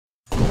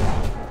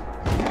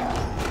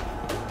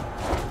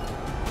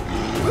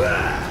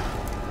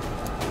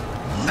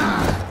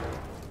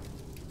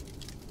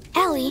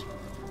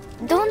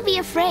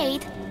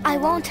afraid. I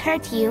won't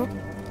hurt you.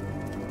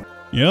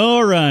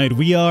 Alright,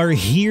 we are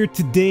here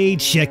today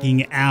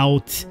checking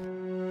out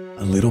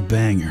a little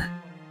banger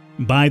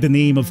by the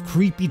name of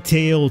Creepy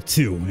Tale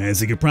 2.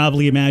 As you could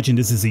probably imagine,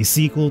 this is a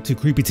sequel to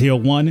Creepy Tale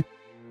 1,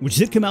 which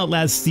did come out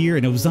last year,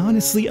 and it was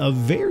honestly a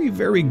very,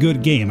 very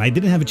good game. I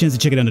didn't have a chance to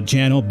check it out on the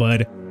channel,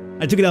 but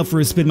I took it out for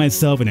a spin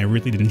myself, and I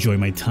really did enjoy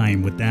my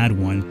time with that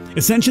one.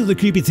 Essentially, the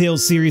Creepy Tale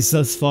series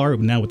thus far,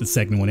 now with the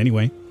second one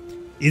anyway,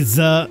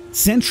 is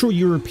Central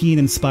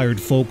European-inspired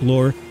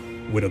folklore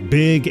with a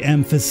big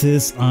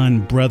emphasis on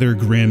Brother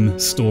Grimm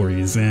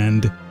stories.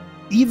 And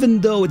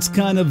even though it's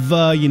kind of,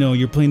 you know,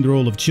 you're playing the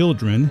role of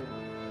children,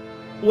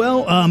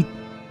 well,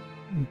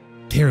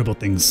 terrible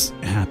things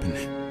happen.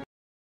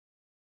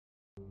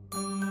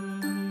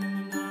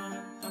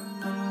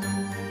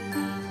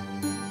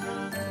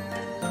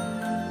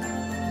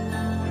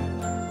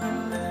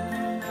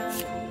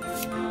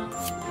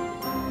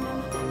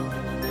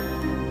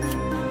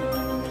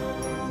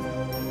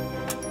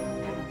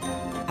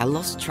 I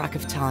lost track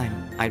of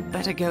time. I'd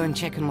better go and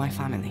check on my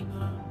family.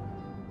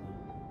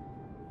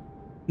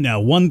 Now,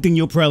 one thing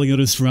you'll probably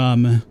notice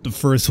from the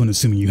first one,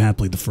 assuming you have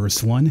played the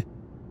first one,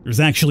 there's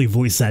actually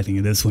voice acting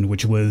in this one,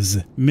 which was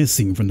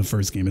missing from the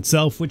first game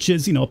itself, which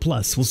is, you know, a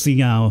plus. We'll see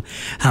how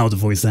the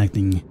voice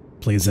acting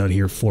plays out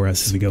here for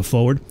us as we go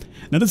forward.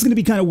 Now, this is going to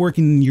be kind of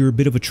working your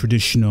bit of a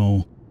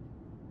traditional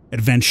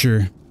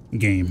adventure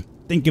game.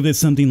 Think of it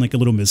something like a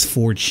little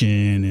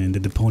Misfortune and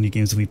the Pony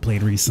games that we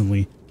played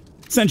recently.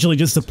 Essentially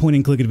just a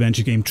point-and-click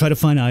adventure game. Try to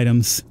find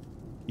items,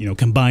 you know,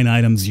 combine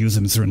items, use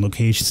them in certain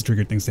locations to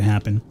trigger things to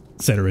happen,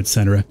 etc.,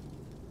 etc.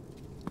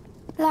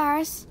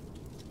 Lars,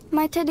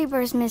 my teddy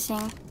bear's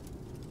missing.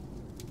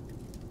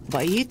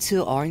 But you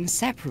two are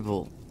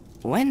inseparable.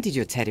 When did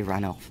your teddy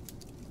run off?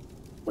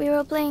 We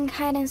were playing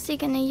hide and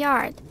seek in the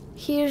yard.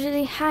 He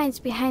usually hides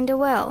behind the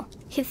well.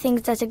 He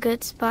thinks that's a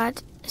good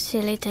spot,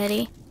 silly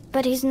teddy.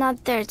 But he's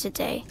not there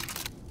today.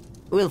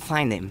 We'll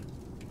find him.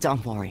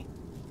 Don't worry.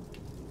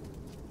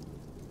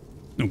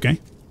 Okay.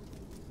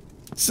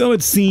 So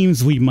it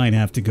seems we might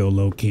have to go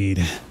locate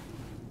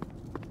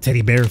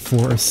Teddy Bear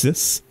for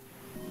assists.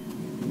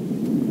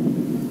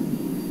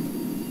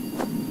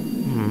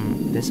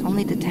 There's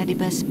only the teddy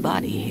bear's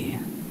body here.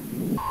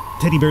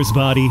 Teddy Bear's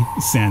body,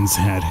 Sans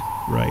head.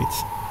 Right.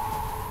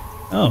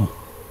 Oh.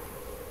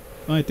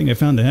 I think I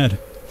found the head.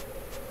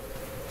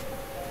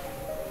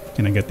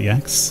 Can I get the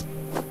axe?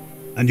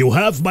 And you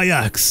have my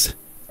axe!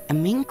 A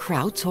mean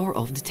crowd tore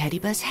off the teddy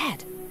bear's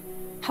head.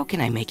 How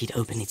can I make it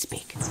open its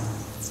beak?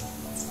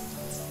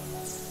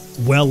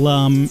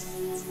 Well,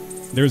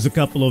 there's a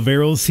couple of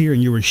arrows here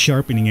and you were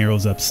sharpening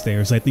arrows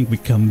upstairs. I think we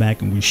come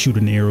back and we shoot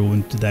an arrow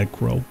into that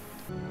crow.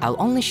 I'll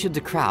only shoot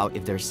the crowd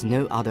if there's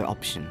no other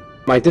option.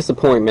 My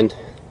disappointment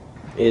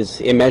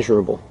is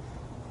immeasurable.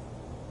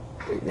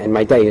 And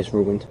my day is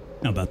ruined.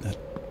 How about that?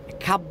 A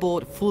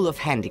cupboard full of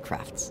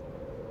handicrafts.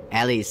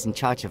 Ellie is in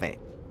charge of it.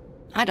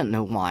 I don't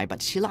know why,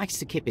 but she likes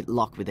to keep it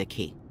locked with a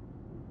key.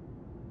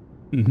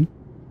 Mm-hmm.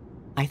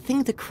 I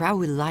think the crowd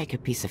will like a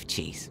piece of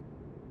cheese.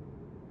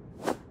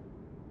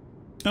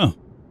 Oh.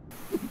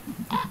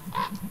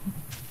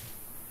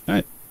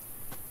 Alright.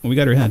 Well, we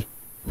got her head.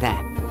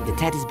 There, the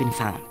teddy's been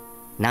found.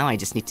 Now I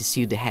just need to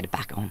sew the head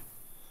back on.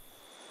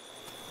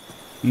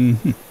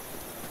 Mm-hmm.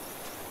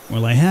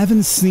 Well, I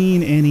haven't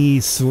seen any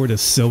sort of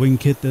sewing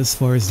kit thus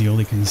far is the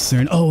only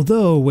concern.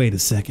 Although, wait a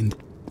second.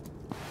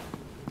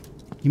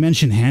 You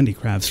mentioned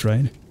handicrafts,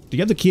 right? Do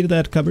you have the key to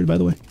that cupboard, by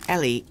the way?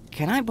 Ellie,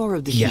 can I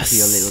borrow the key to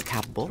your little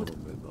cupboard?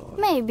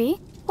 Maybe.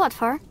 What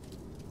for?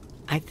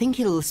 I think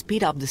it'll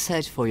speed up the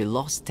search for your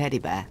lost teddy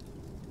bear.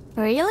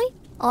 Really?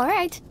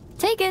 Alright.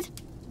 Take it.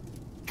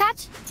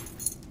 Catch.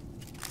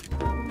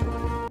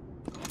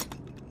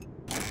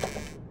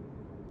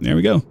 There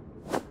we go.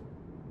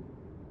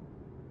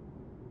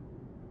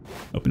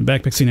 Open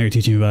backpack. So now you're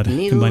teaching me about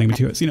combining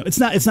materials. You know, it's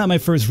not my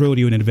first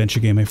rodeo in an adventure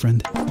game, my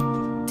friend.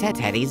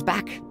 Teddy's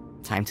back.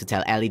 Time to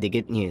tell Ellie the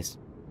good news.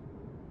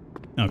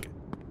 Okay.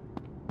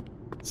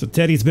 So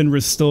Teddy's been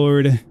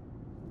restored.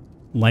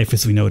 Life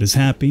as we know it is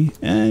happy.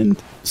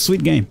 And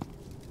sweet game.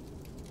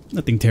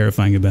 Nothing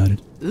terrifying about it.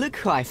 Look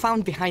who I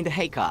found behind the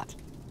hay cart.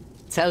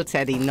 Tell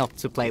Teddy not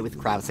to play with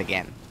crowds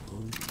again.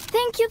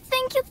 Thank you,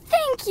 thank you,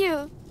 thank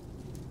you!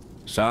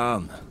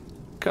 Son,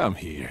 come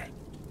here.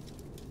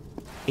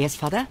 Yes,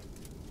 father?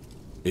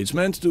 It's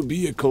meant to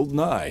be a cold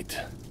night.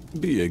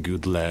 Be a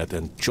good lad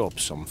and chop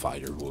some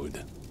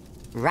firewood.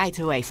 Right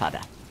away,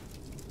 father.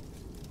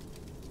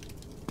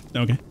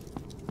 Okay.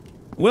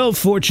 Well,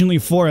 fortunately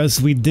for us,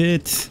 we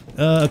did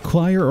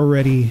acquire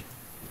already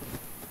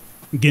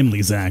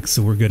Gimli's axe,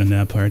 so we're good on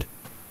that part.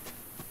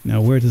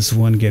 Now, where does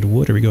one get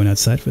wood? Are we going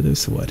outside for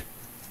this or what?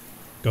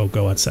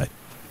 Go outside.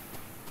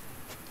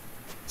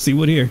 See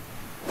wood here.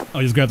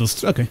 Oh, just grab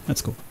those. Okay,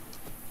 that's cool.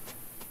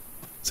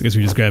 So I guess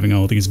we're just grabbing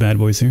all these bad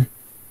boys here.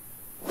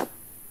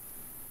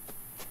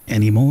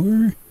 Any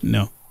more?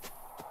 No.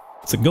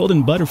 It's a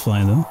golden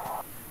butterfly, though.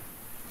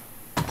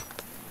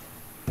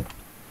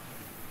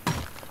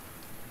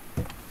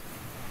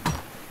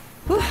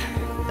 Whew,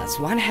 that's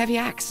one heavy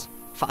axe.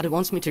 Father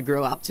wants me to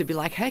grow up to be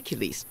like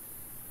Hercules.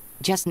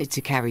 Just need to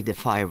carry the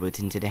firewood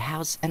into the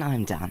house and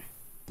I'm done.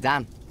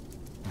 Done.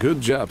 Good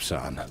job,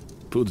 son.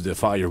 Put the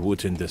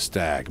firewood in the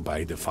stack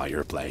by the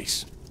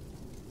fireplace.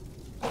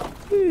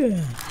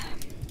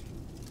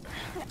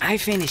 I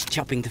finished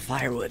chopping the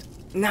firewood.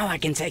 Now I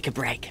can take a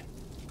break.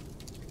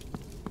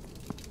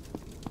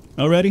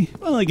 Already?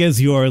 Well, I guess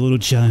you are a little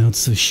child,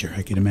 so sure,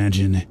 I can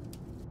imagine.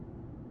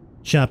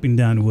 Chopping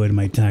down wood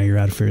might tire you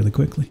out fairly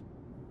quickly.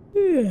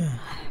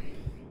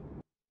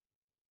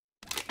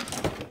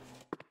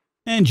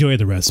 Enjoy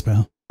the rest,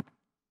 pal.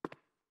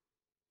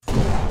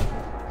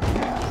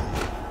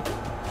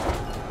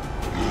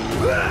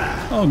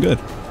 Oh, good.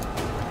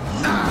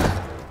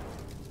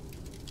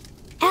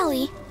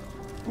 Ellie,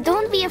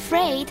 don't be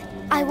afraid.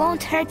 I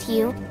won't hurt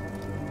you.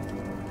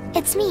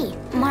 It's me,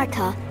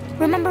 Marta.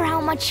 Remember how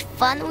much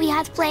fun we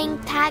had playing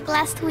tag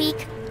last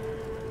week?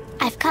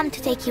 I've come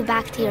to take you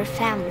back to your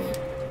family.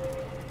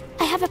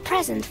 I have a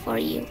present for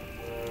you.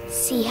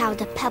 See how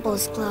the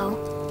pebbles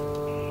glow.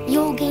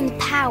 You'll gain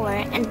power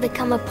and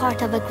become a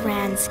part of a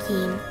grand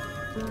scheme.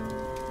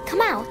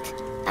 Come out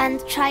and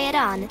try it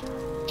on.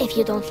 If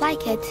you don't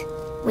like it,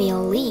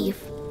 we'll leave,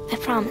 I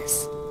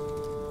promise.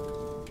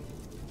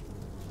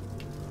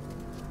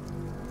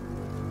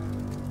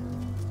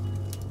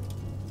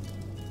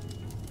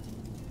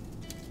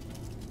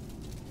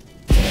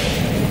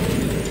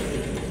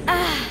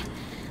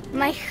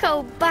 My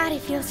whole body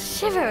feels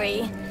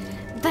shivery,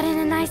 but in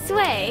a nice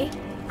way.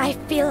 I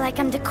feel like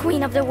I'm the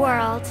queen of the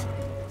world.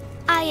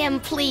 I am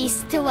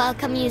pleased to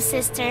welcome you,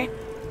 sister.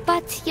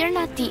 But you're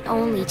not the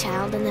only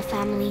child in the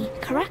family,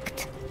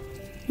 correct?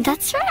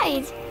 That's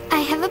right. I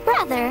have a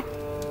brother.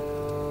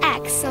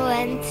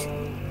 Excellent.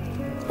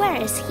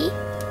 Where is he?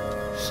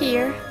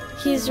 Here.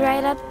 He's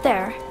right up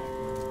there.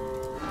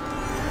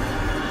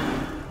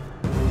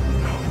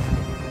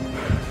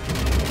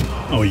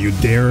 Oh, you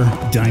dare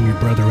dime your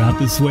brother out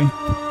this way?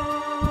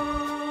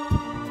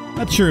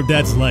 Not sure if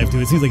that's life,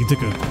 dude. It seems like he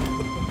took a...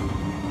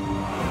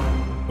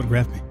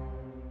 Photograph me.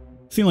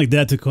 Seemed like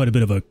Dad took quite a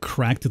bit of a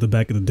crack to the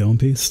back of the dome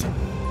piece.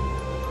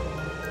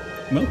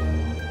 Well,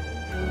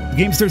 the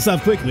game starts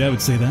off quickly, I would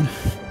say that.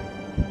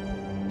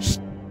 Shh,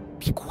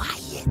 be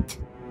quiet.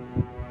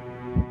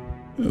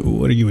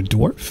 What are you, a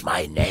dwarf?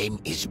 My name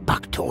is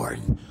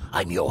Buckthorn.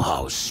 I'm your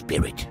house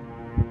spirit.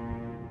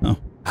 Oh.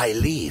 I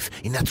live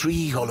in a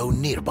tree hollow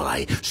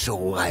nearby,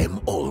 so I'm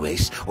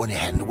always on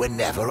hand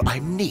whenever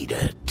I'm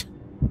needed.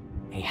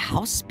 A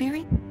house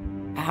spirit?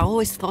 I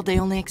always thought they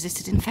only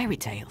existed in fairy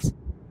tales.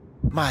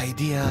 My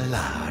dear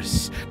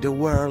Lars, the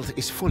world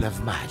is full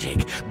of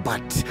magic,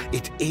 but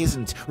it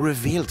isn't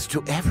revealed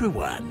to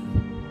everyone.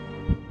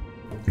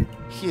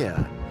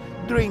 Here,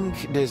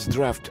 drink this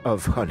draught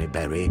of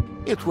honeyberry.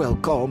 It will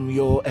calm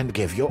you and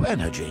give you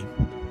energy.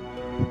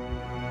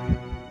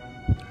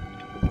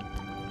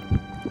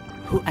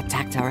 Who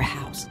attacked our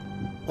house?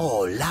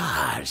 Oh,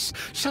 Lars,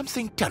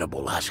 something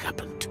terrible has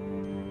happened.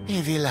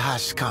 Evil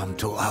has come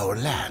to our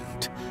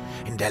land.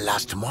 In the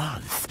last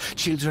month,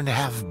 children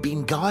have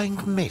been going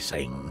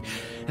missing,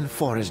 and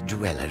forest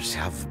dwellers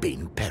have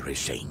been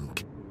perishing.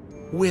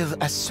 With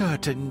a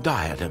certain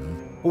diadem,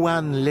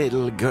 one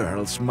little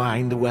girl's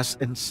mind was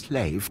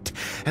enslaved,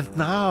 and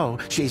now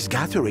she's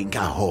gathering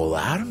a whole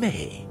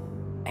army.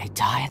 A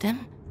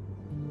diadem?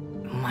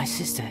 My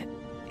sister,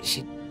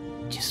 she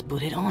just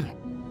put it on.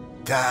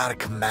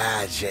 Dark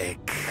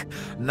magic.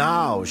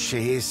 Now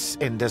she's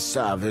in the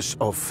service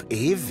of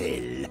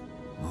evil.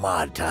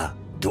 Marta,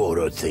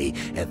 Dorothy,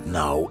 and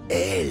now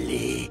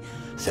Ellie.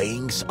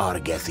 Things are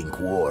getting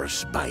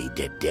worse by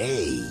the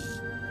day.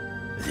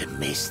 The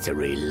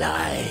mystery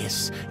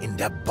lies in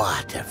the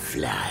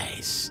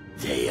butterflies.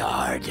 They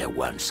are the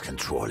ones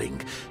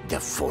controlling the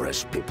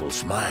forest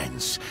people's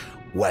minds,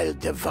 while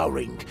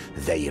devouring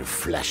their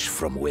flesh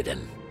from within.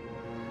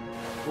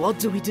 What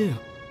do we do?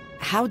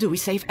 How do we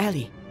save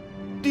Ellie?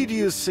 Did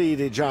you see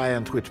the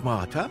giant with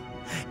Marta?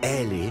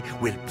 Ellie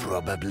will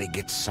probably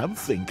get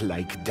something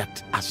like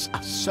that as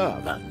a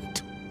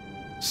servant.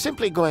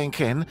 Simply going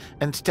in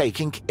and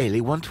taking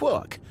Ellie won't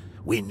work.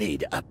 We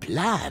need a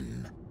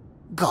plan.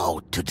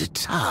 Go to the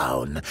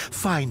town,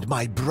 find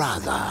my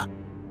brother.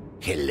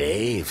 He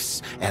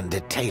lives in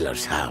the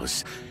tailor's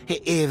house.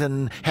 He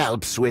even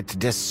helps with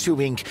the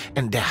sewing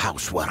and the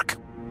housework.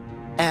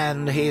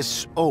 And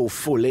he's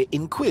awfully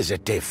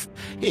inquisitive.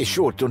 He's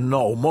sure to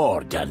know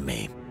more than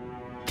me.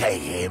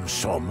 Take him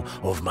some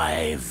of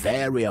my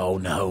very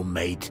own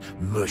homemade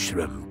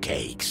mushroom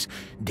cakes.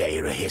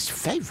 They're his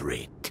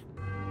favorite.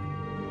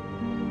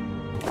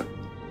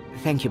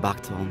 Thank you,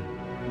 Buckthorn.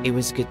 It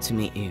was good to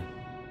meet you.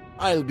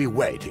 I'll be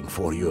waiting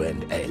for you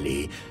and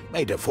Ellie.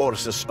 May the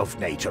forces of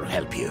nature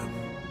help you.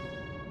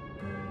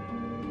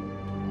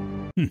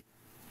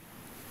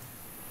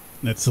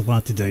 That's a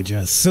lot to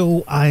digest.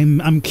 So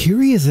I'm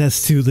curious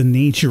as to the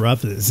nature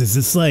of this. Is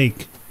this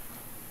like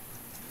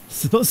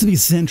supposed to be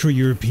Central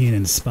European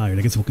inspired?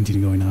 I guess we'll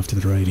continue going off to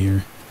the right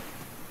here.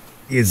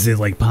 Is it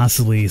like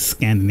possibly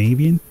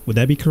Scandinavian? Would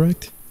that be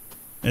correct?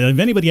 If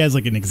anybody has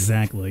like an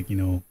exact, like, you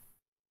know,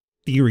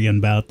 theory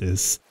about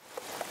this,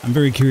 I'm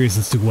very curious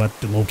as to what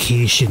the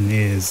location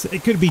is.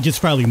 It could be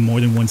just probably more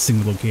than one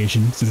single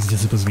location, since it's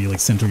just supposed to be like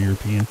Central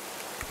European.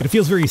 But it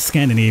feels very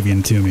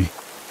Scandinavian to me.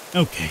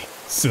 Okay,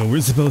 so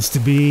we're supposed to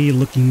be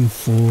looking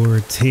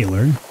for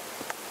Taylor.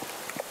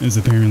 As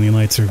apparently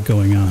lights are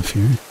going off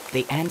here.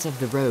 The end of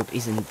the rope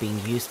isn't being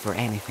used for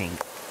anything.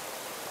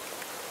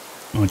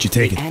 Why don't you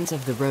take it? The end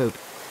of the rope.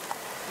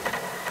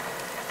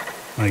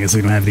 I guess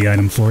we don't have the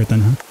item for it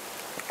then, huh?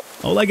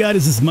 All I got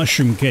is this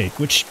mushroom cake,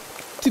 which,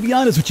 to be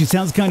honest with you,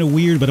 sounds kind of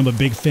weird, but I'm a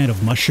big fan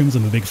of mushrooms.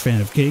 I'm a big fan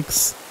of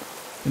cakes.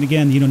 And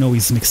again, you don't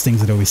always mix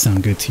things that always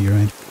sound good to you,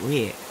 right?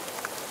 Weird.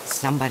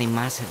 Somebody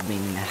must have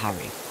been in a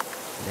hurry.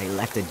 They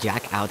left the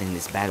jack out in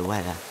this bad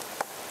weather.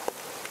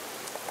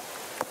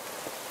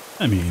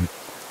 I mean,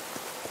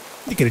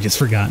 you could have just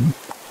forgotten.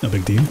 No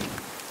big deal.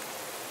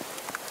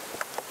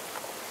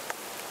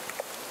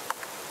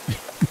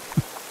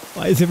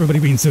 Why is everybody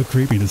being so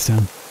creepy this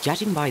time?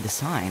 Judging by the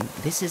sign,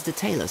 this is the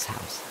tailor's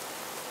house.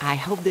 I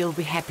hope they'll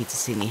be happy to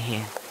see me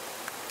here.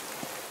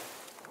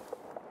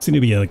 Seems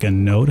to be like a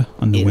note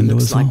on the window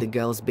as well. It looks like the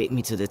girls beat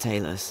me to the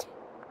tailor's.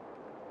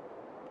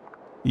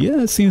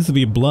 Yeah, it seems to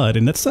be blood,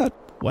 and that's not...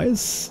 Why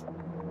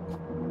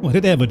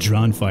did they have a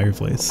drawn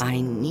fireplace? I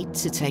need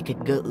to take a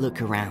good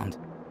look around.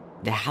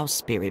 The house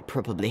spirit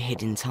probably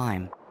hid in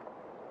time.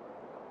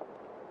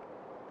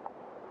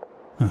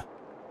 Huh.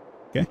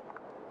 Okay.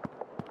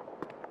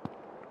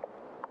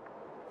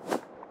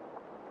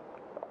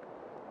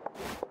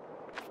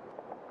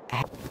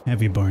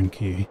 Heavy barn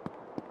key.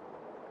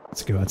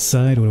 Let's go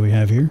outside. What do we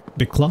have here?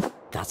 Big claw?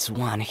 That's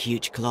one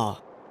huge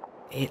claw.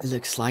 It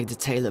looks like the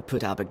tailor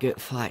put up a good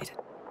fight.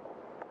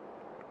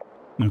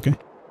 Okay.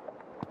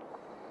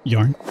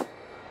 Yarn.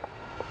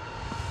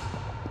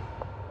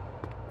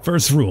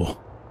 First rule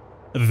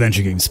of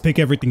adventure games, pick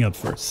everything up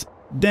first.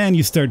 Then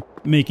you start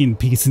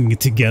piecing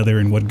it together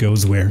and what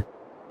goes where.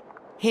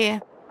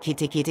 Here,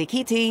 kitty kitty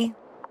kitty.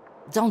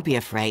 Don't be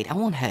afraid, I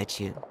won't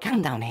hurt you.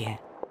 Come down here.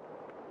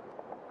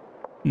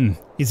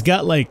 He's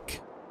got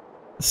like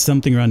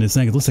something around his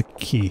neck. It looks like a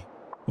key.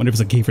 Wonder if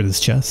it's a key for this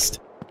chest.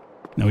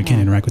 No, we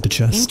can't interact with the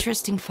chest.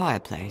 Interesting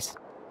fireplace.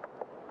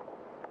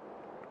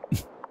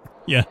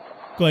 Yeah,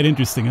 quite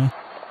interesting, huh?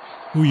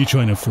 Who are you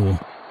trying to fool?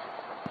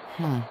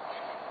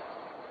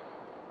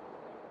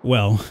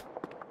 Well,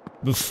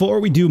 before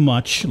we do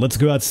much, let's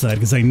go outside,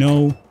 because I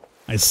know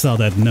I saw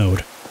that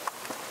note.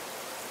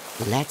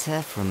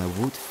 Letter from a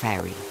wood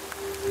fairy,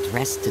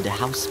 addressed to the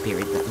house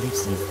spirit that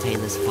lives in the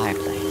tailor's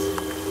fireplace.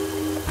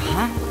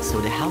 So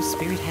the house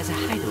spirit has a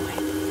hideaway.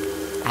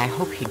 I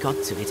hope he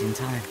got to it in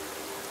time.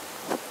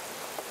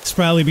 It's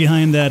probably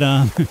behind that,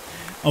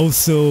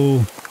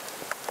 also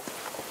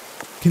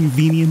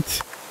convenient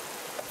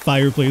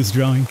fireplace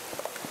drawing.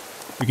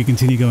 We can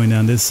continue going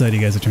down this side. You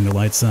guys have turned the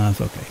lights off.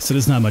 Okay, so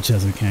there's not much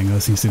as we can go.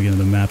 It seems to be on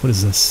the map. What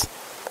is this?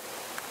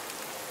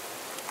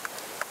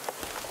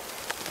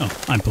 Oh,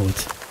 unpull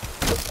it.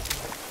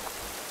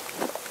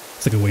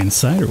 It's like a way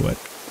inside or what?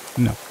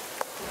 No.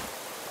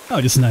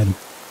 Oh, just an item.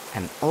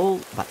 An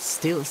old but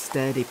still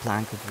sturdy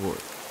plank of wood.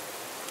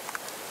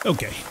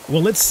 Okay,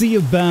 well let's see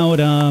about,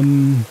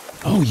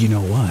 oh, you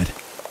know what?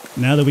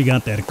 Now that we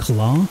got that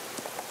claw...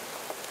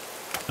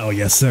 Oh,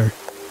 yes, sir.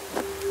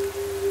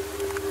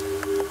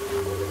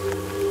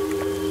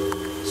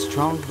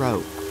 Strong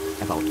rope,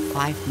 about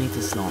 5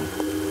 meters long.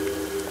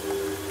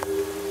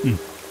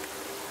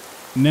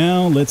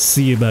 Now let's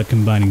see about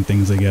combining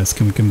things, I guess.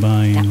 Can we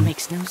combine... That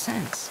makes no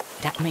sense.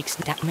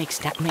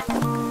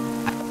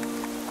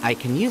 I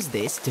can use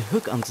this to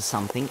hook onto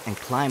something and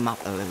climb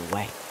up a little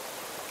way.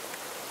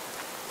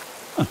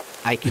 Huh.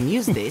 I can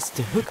use this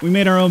to hook... We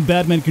made our own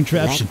Batman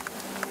contraption.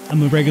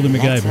 I'm a regular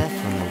MacGyver. Letter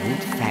from a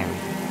wood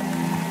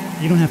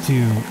fairy. You don't have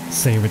to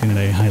say everything that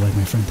I highlight,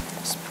 my friend.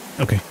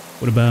 Okay,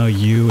 what about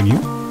you and you?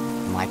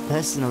 My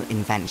personal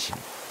invention.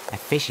 A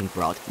fishing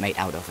rod made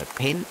out of a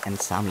pin and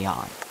some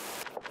yarn.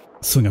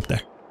 Swing up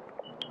there.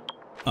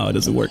 Oh, it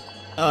doesn't work.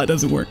 Oh, it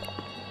doesn't work.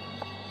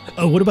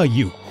 Oh, what about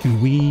you?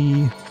 Can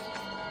we...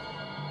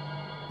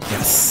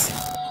 Yes.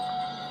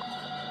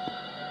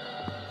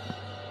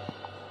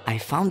 I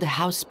found the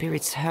house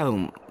spirit's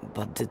home,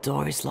 but the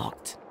door is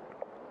locked.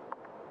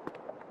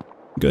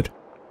 Good.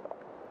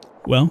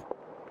 Well,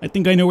 I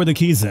think I know where the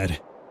key's at.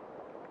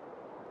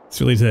 It's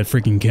related to that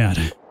freaking cat.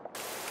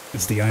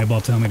 Is the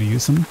eyeball telling me to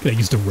use something? Could I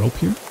use the rope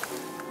here?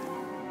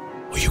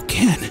 Oh, you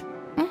can!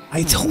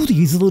 I told you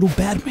he's a little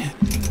Batman.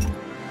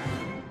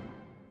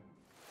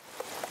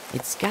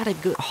 It's got a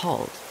good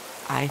hold.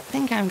 I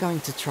think I'm going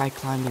to try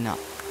climbing up.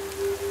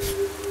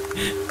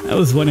 That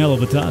was one hell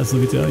of a toss,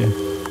 let me tell you.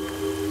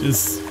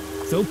 Just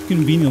so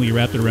conveniently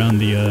wrapped around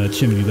the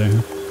chimney there.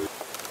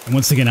 And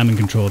once again, I'm in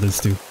control of this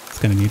too. It's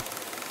kind of neat.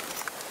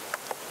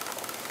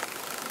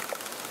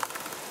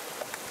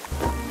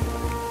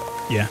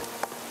 Yeah.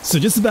 So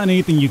just about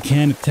anything you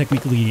can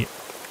technically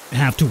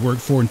have to work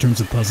for in terms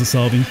of puzzle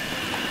solving,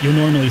 you'll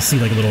normally see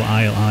like a little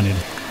eye on it.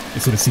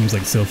 That's what it seems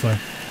like so far.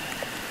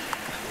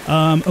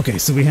 Okay,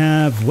 so we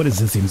have... What is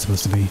this even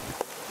supposed to be?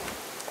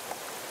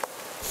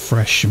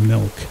 Fresh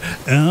milk.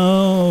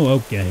 Oh,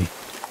 okay.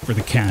 For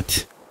the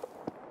cat.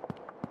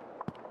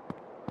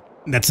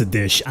 That's a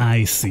dish,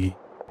 I see.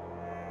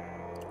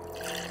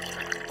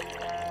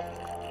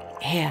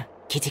 Here,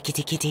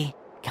 kitty,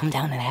 come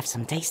down and have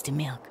some tasty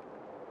milk.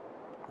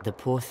 The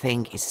poor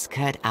thing is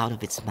scared out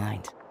of its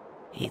mind.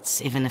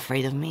 It's even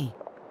afraid of me.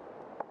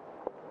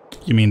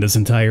 You mean this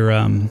entire,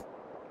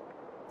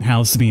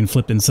 house being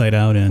flipped inside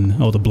out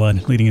and all the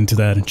blood leading into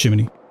that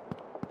chimney?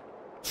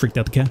 Freaked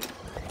out the cat?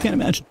 Can't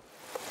imagine.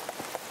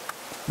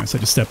 I guess I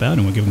just step out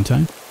and we'll give him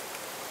time.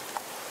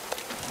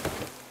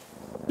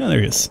 Oh, there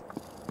he is.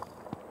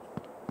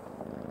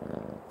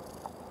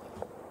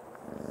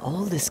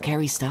 All the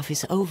scary stuff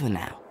is over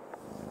now.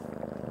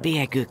 Be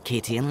a good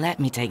kitty and let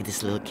me take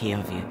this little key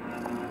of you.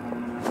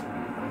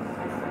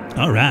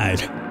 All right.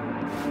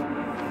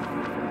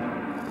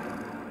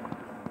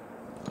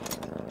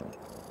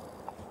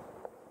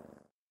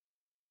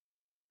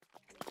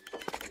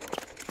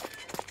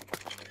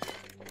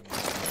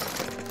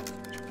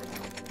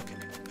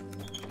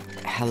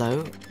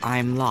 Hello,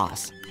 I'm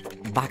Lars.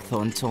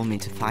 Buckthorn told me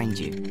to find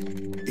you.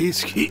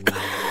 Is he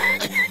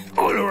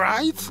all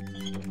right?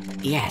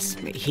 Yes,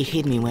 he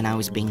hid me when I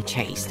was being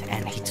chased,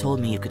 and he told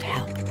me you could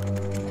help.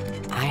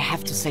 I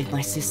have to save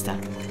my sister.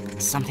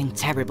 Something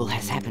terrible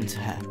has happened to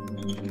her.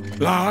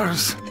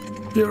 Lars,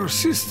 your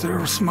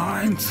sister's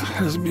mind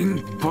has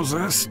been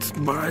possessed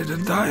by the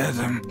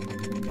diadem.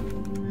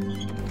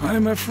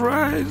 I'm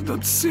afraid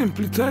that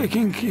simply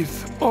taking it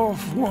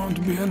off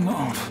won't be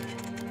enough.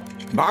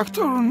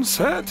 Buckthorn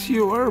said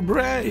you were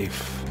brave.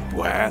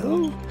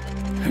 Well,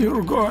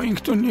 you're going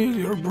to need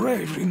your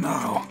bravery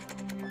now.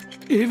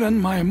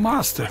 Even my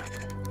master,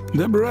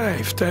 the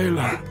brave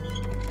tailor,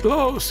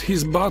 lost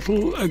his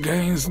battle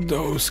against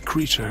those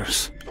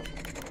creatures.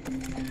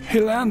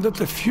 He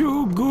landed a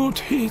few good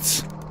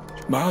hits,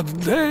 but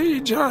they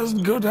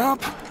just got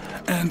up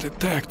and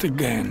attacked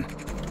again.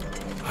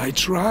 I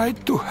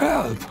tried to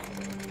help,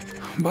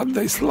 but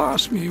they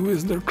slashed me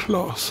with their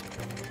claws,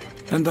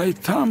 and I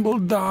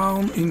tumbled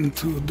down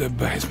into the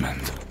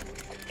basement.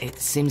 It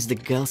seems the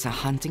girls are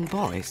hunting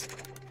boys.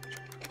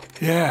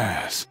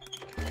 Yes,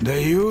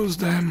 they use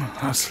them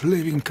as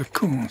living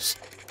cocoons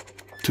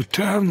to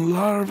turn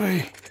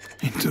larvae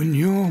into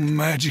new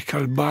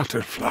magical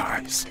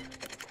butterflies.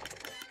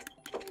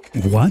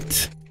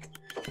 What?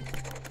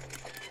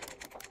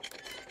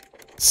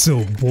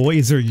 So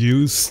boys are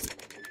used?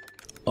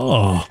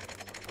 Oh.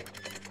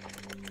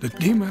 The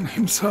demon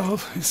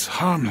himself is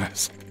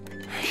harmless.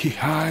 He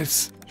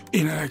hides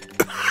in a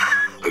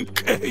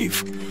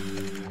cave,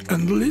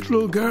 and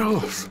little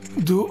girls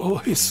do all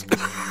his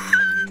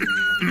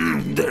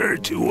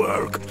dirty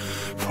work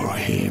for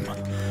him.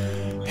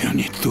 You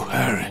need to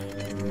hurry.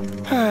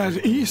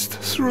 Head east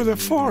through the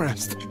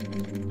forest,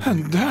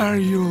 and there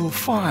you'll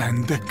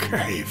find the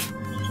cave.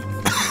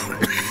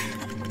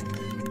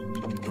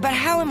 But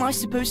how am I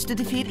supposed to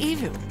defeat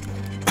evil?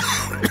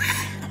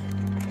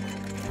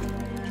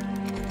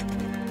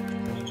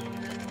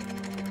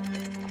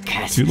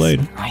 Too late.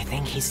 I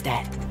think he's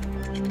dead.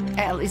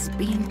 Elle is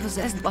being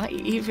possessed by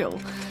evil.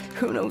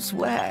 Who knows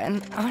where,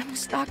 and I'm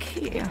stuck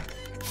here.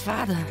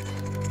 Father,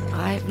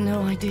 I have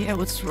no idea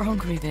what's wrong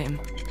with him.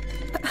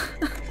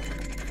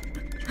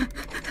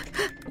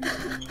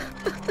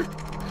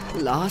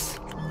 Lars,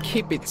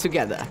 keep it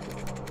together.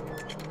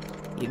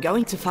 You're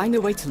going to find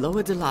a way to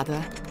lower the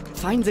ladder,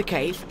 find the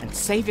cave, and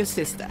save your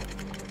sister.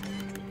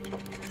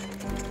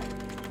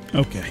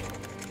 Okay.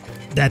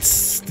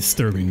 That's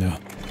disturbing though.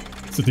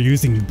 So they're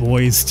using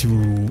boys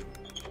to,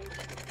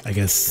 I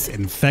guess,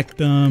 infect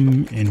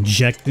them,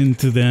 inject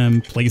into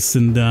them, place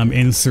in them,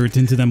 insert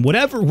into them,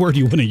 whatever word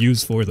you want to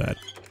use for that.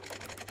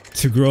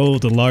 To grow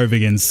the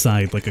larvae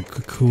inside like a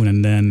cocoon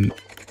and then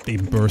they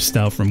burst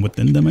out from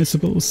within them, I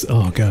suppose?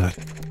 Oh god.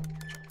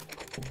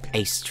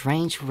 A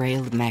strange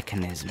railed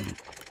mechanism.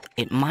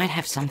 It might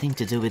have something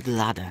to do with the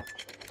ladder.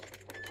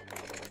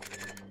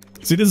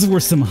 See, this is where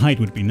some height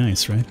would be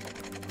nice, right?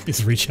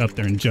 Just reach up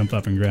there and jump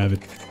up and grab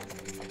it.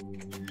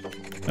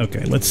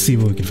 Okay, let's see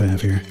what we can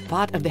have here.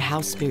 Part of the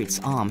house spirit's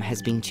arm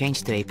has been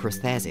changed to a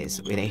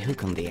prosthesis with a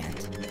hook on the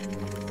end.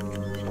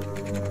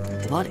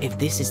 What if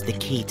this is the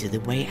key to the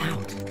way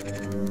out?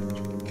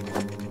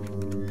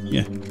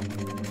 Yeah.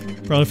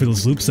 Probably for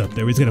those loops up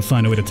there, we just gotta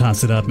find a way to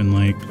toss it up and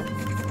like...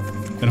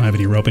 I don't have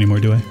any rope anymore,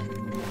 do I?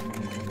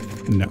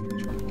 No.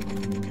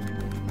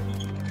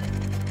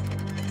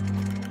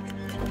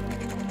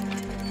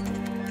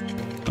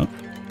 Oh.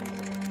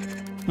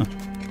 Huh.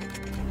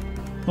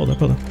 Hold up,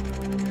 hold up.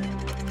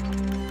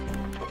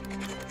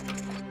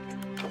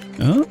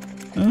 Oh.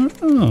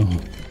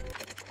 Oh.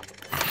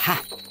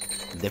 Aha!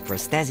 The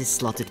prosthesis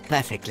slotted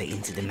perfectly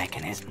into the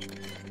mechanism.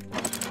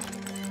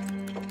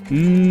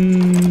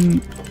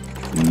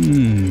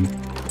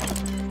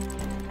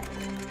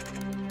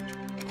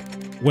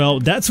 Well,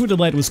 that's where the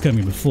light was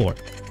coming before.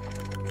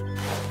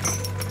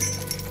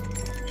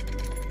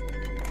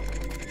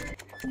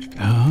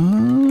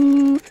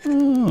 Oh.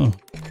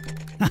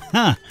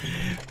 Haha.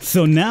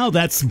 So now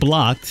that's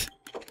blocked.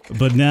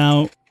 But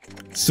now...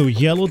 So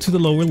yellow to the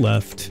lower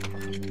left.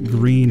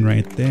 Green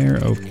right there.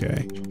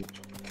 Okay.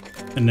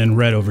 And then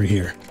red over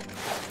here.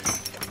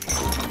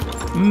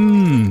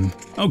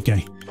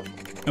 Okay.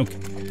 Okay.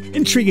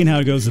 Intriguing how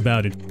it goes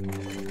about it.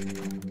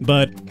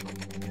 But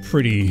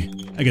pretty,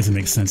 I guess it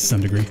makes sense to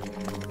some degree.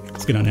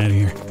 Let's get on out of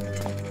here.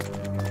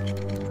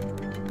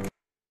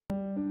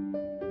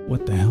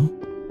 What the hell?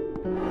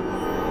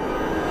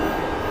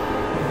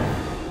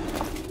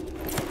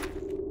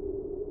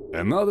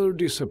 Another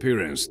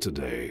disappearance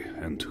today,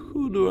 and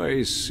who do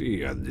I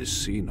see at the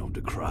scene of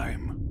the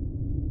crime?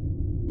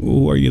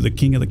 Oh, are you the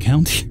king of the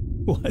county?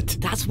 What?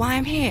 That's why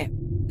I'm here.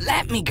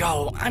 Let me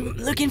go. I'm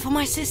looking for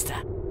my sister.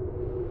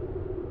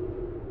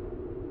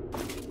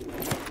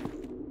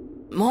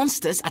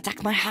 Monsters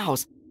attacked my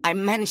house. I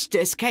managed to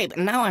escape,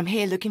 and now I'm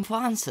here looking for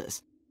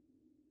answers.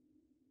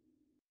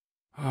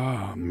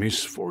 Ah,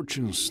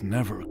 misfortunes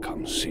never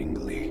come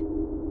singly.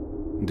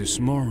 This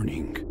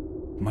morning,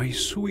 my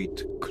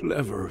sweet,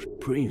 clever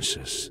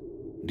princess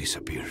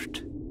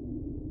disappeared.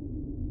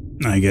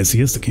 I guess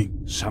he is the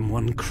king.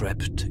 Someone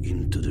crept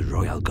into the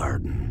royal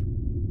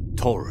garden,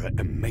 tore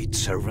a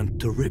maidservant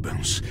to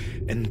ribbons,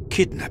 and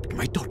kidnapped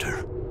my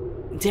daughter.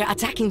 They're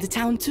attacking the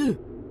town too.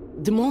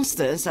 The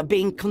monsters are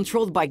being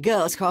controlled by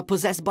girls who are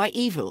possessed by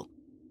evil.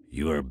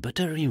 You are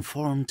better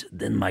informed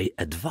than my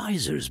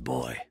advisors,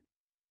 boy.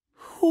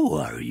 Who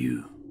are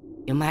you?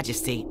 Your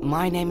Majesty,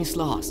 my name is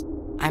Lars.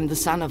 I'm the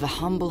son of a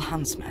humble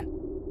huntsman.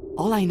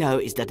 All I know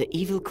is that the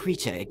evil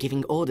creature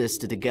giving orders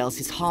to the girls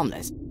is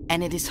harmless,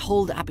 and it is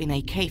holed up in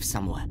a cave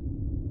somewhere.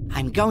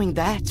 I'm going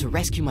there to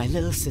rescue my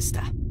little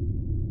sister.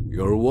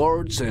 Your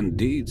words and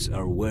deeds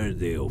are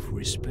worthy of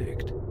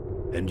respect,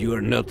 and you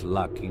are not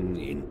lacking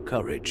in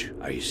courage,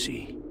 I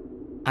see.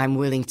 I'm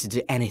willing to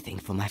do anything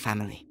for my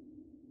family.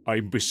 I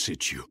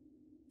beseech you,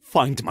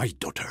 find my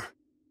daughter.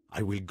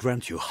 I will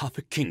grant you half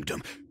a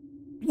kingdom.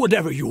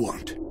 Whatever you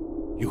want.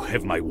 You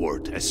have my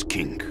word as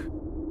king.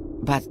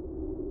 But...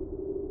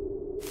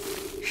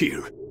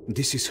 Here,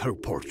 this is her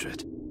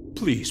portrait.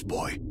 Please,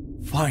 boy,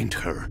 find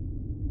her.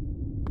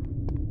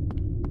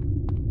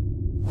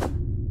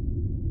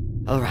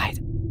 All right,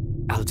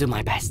 I'll do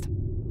my best.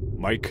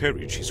 My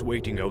carriage is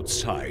waiting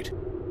outside.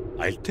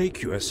 I'll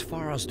take you as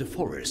far as the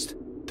forest.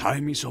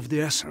 Time is of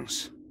the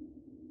essence.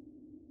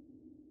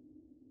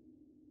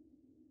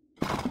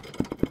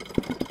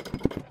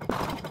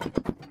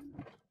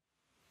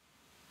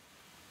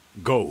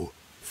 Go,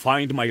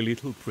 find my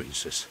little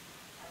princess.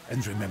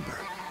 And remember,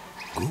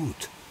 good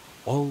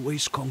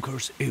always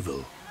conquers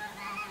evil.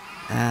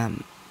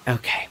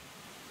 Okay.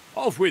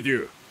 Off with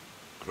you!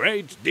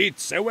 Great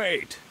deeds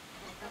await!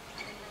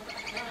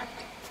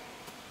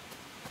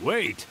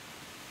 Wait!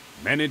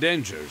 Many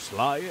dangers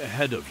lie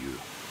ahead of you.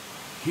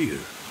 Here,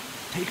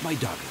 take my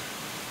dagger.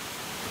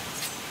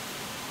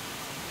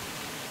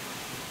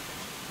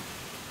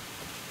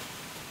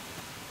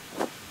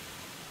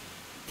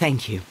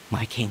 Thank you,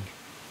 my king.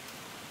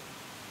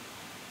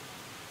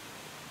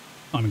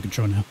 I'm in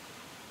control now.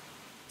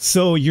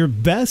 So the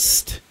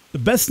best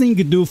thing you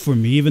could do for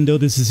me, even though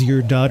this is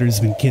your daughter's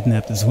been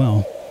kidnapped as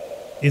well,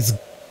 is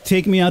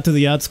take me out to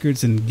the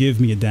outskirts and give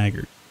me a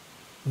dagger.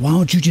 Why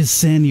don't you just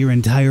send your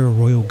entire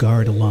royal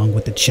guard along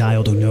with the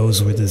child who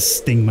knows where this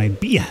thing might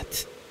be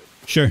at?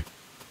 Sure,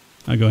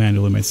 I'll go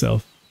handle it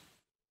myself.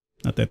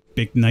 Not that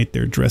big knight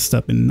there dressed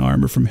up in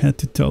armor from head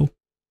to toe.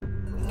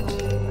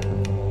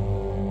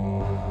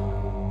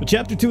 But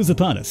chapter 2 is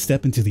upon us.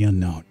 Step into the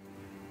unknown.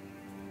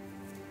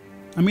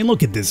 I mean,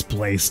 look at this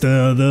place.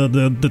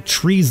 The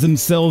trees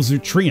themselves are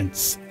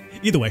treants.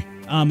 Either way,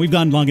 we've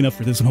gone long enough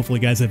for this, and hopefully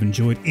you guys have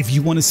enjoyed. If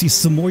you want to see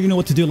some more, you know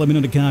what to do. Let me know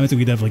in the comments, and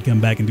we definitely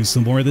come back and do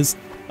some more of this.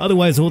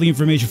 Otherwise, all the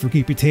information for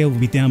Creepy Tale will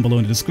be down below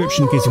in the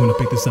description in case you want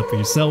to pick this up for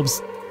yourselves.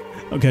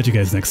 I'll catch you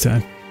guys next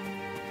time.